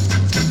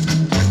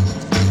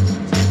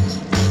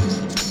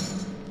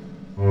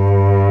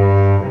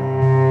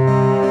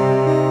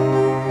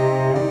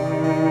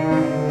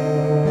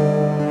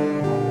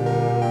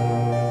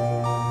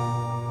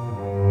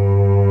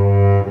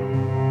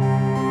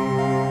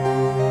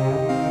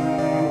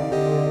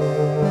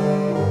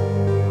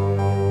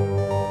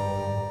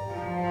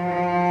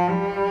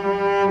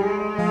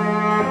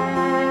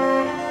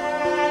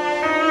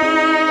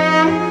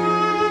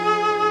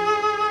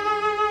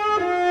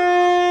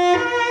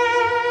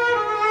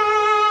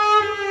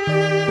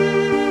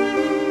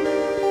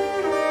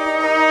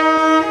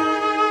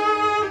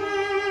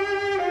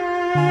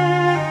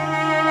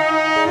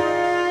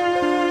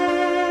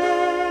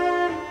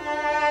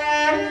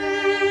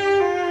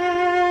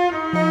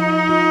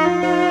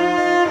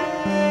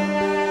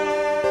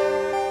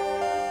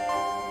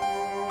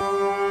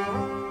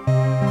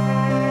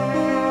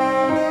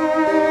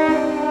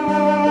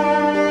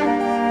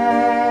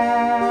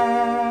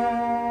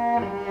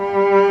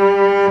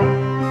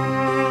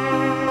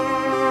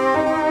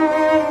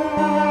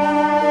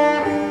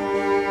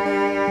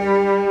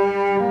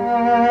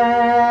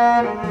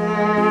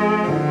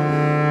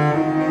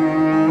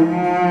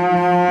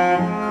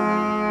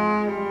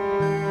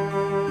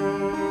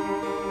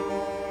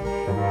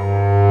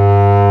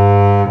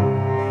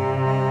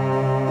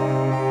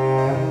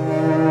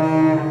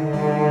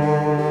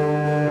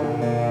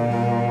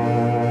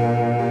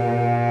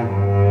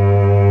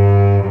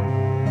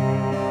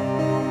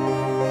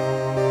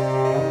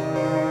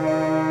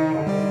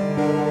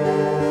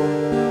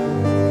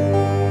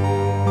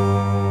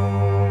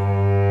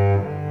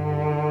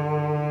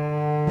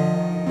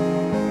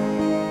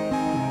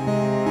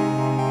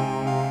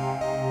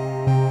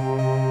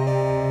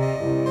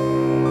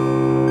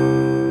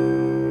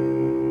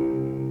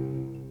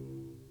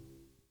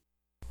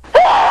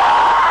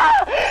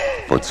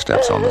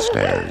 Footsteps on the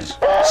stairs.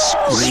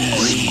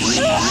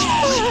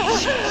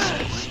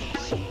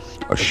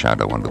 A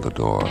shadow under the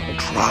door.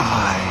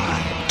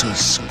 Try to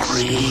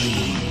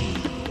scream.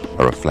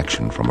 A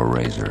reflection from a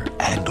razor.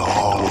 And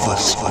all the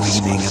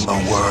screaming in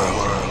the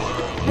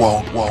world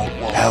won't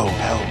help.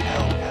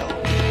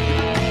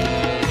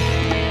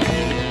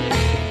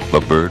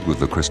 The bird with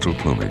the crystal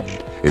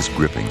plumage is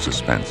gripping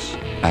suspense,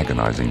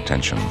 agonizing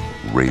tension,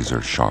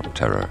 razor-sharp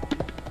terror.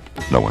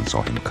 No one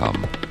saw him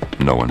come.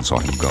 No one saw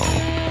him go.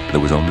 There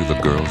was only the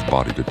girl's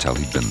body to tell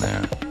he'd been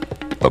there.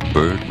 The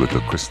Bird with the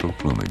Crystal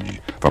Plumage,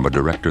 from a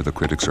director the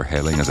critics are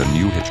hailing as a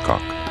new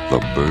Hitchcock. The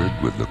Bird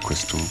with the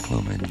Crystal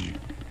Plumage.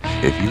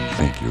 If you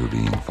think you're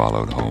being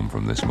followed home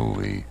from this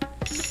movie,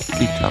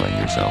 keep telling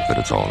yourself that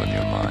it's all in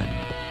your mind.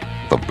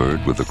 The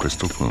Bird with the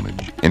Crystal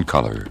Plumage, in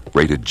color,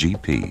 rated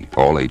GP,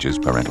 all ages,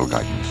 parental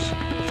guidance,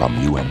 from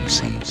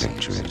UMC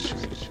Pictures.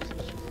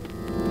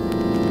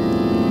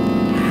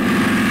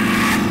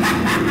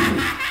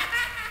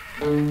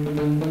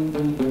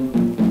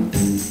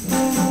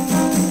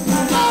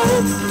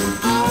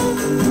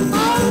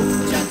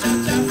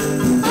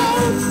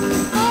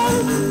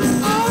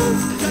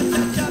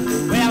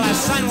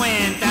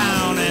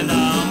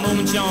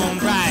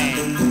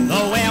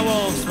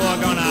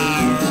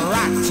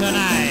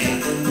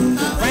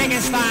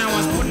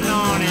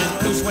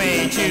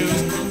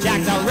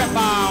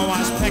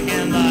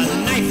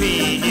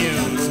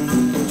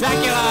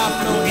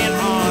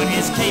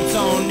 cape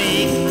so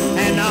neat,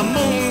 and the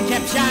moon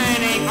kept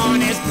shining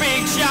on his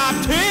big sharp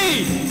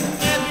teeth.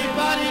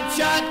 Everybody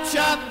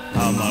chop,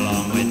 Come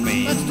along with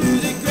me. let's do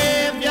the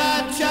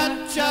graveyard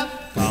chop.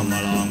 Come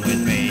along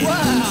with me.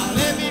 Wow,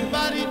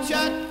 everybody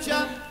chop.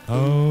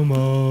 Come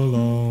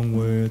along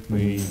with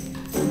me.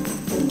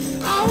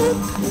 Ow,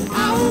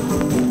 chop,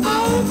 chop.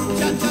 Ow,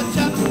 chop,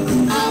 chop.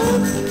 Ow,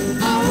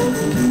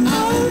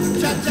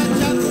 chop,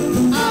 chop.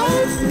 Ow,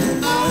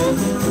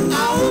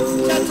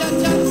 chop,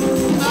 chop.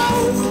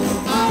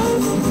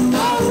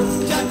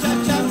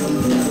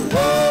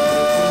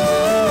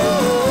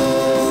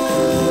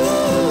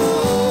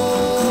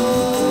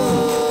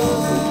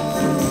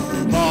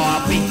 For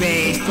a big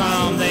bass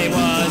drum, they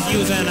was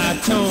using a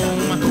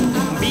tune,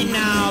 beating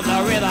out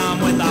the rhythm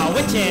with a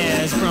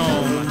witch's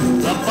broom.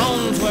 The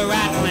bones were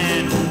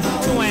rattling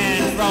to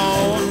and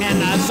fro, and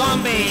the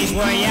zombies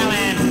were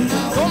yelling,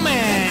 "Go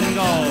man,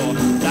 go!"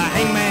 The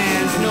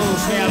hangman's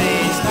noose really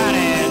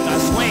started to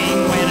swing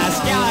when a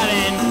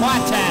skeleton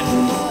quartet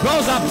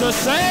rose up to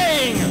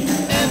sing.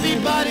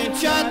 Everybody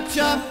chop.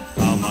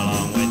 Come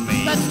along with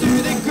me. Let's do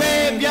the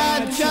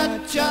graveyard chop.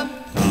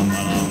 Come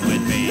along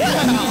with me.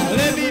 Well,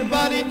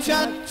 everybody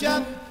chop.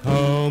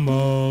 Come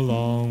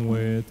along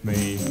with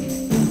me.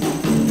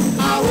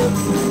 Ow,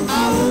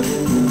 cha.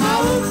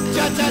 Ow,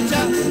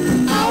 cha.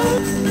 Ow,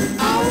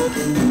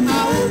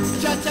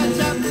 cha. Ow,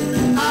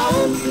 cha.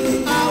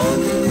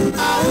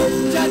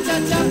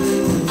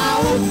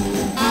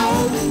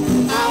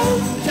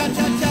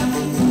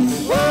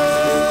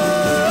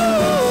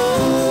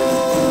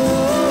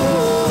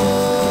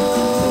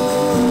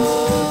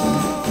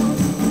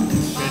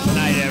 Good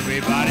night,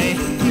 everybody.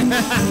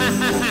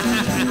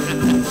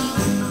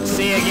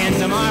 See you again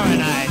tomorrow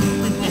night.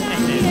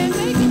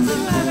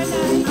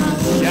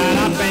 Shut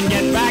up and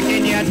get back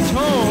in your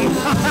tomb.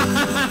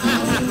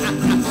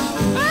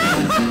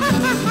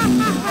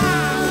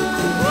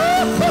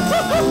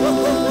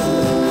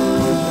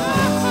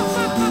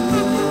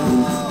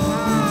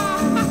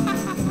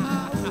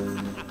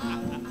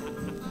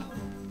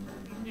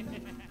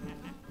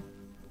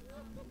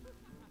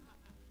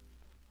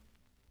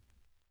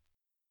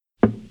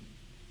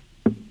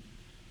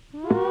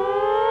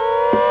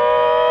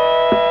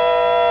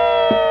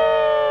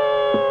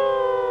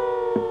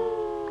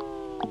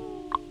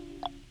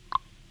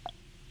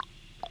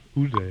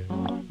 Who's there?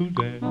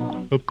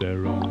 Up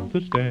there on the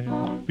stair.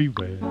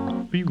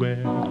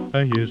 Beware,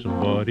 I hear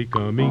somebody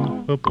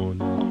coming up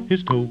on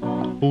his toe.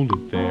 Oh,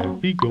 look, there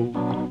he goes.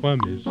 Why,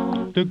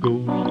 Mr.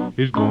 Ghost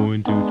is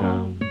going to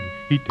town.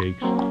 He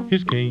takes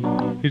his cane,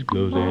 his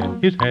gloves,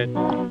 and his hat,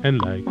 and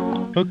like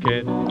a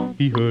cat,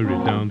 he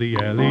hurries down the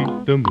alley.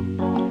 The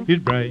moon is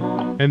bright,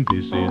 and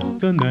this is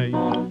the night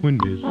when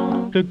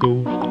Mr.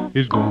 Ghost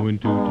is going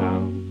to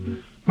town.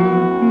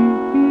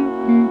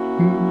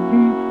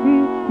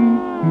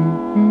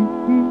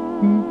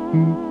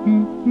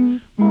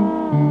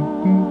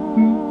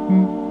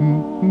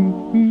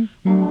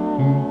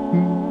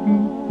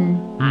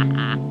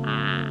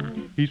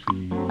 He's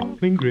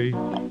feeling great,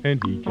 and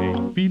he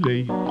can't be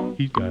late.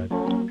 He's got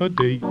a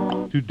date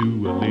to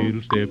do a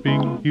little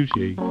stepping. He'll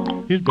shake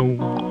his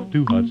bone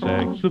to hot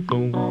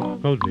saxophone,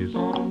 'cause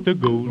Mr.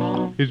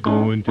 Ghost is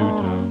going to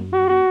town.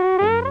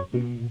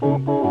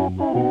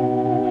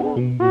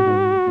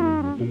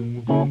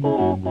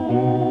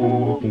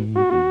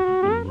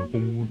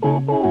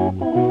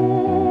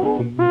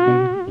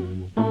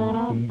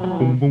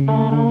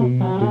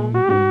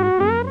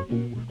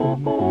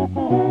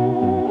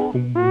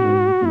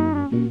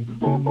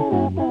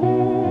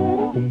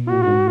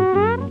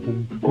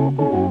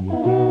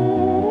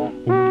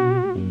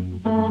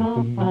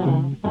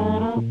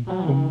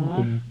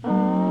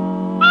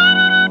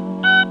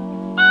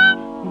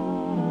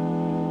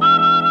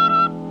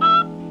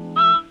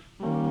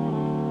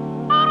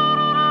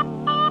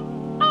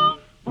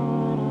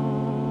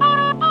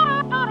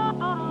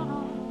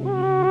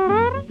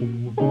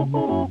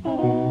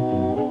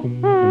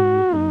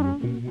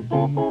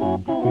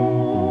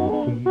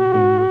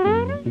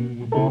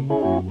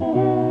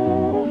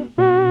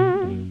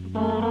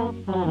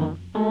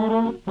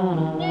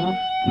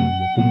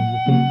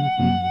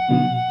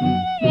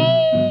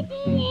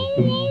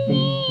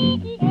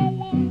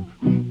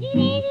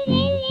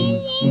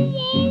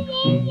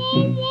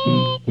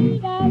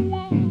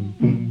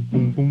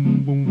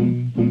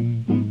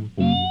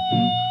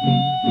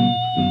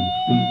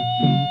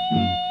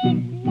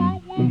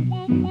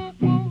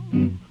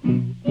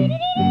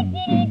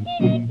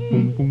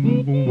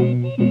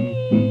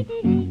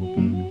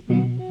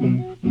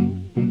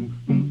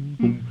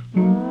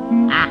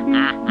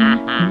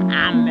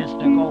 I'm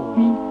Mr.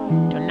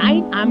 Ghost.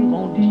 Tonight I'm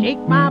going to shake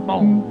my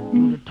bones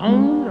to the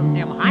tone of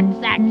them hot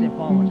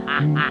saxophones. Ha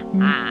ha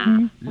ha.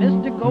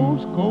 Mr.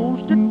 Ghost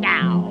goes to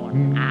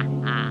town. Ha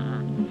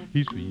ha.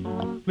 He's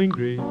feeling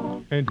great,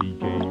 and he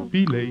can't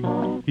be late.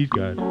 He's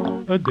got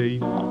a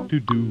date to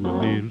do a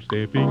little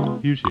stepping.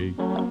 He'll shake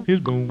his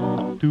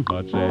bone to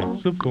hot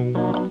saxophone,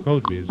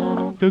 'cause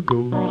Mr.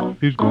 Ghost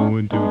is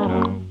going to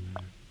town.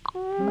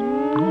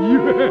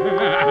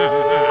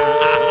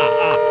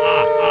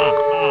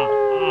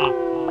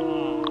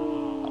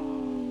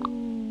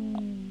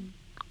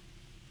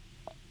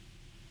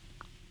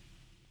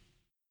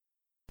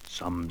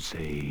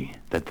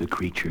 that the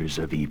creatures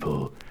of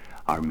evil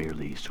are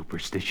merely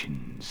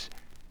superstitions.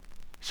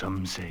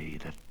 Some say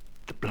that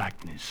the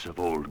blackness of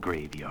old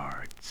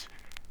graveyards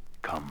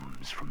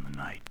comes from the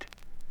night,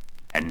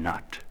 and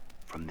not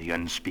from the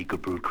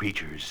unspeakable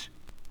creatures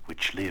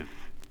which live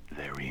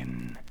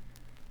therein.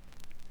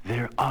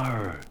 There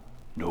are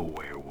no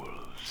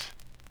werewolves,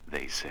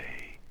 they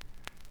say,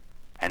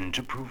 and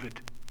to prove it,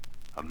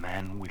 a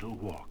man will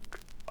walk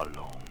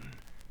alone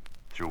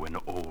through an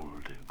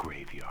old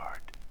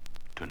graveyard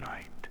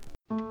tonight.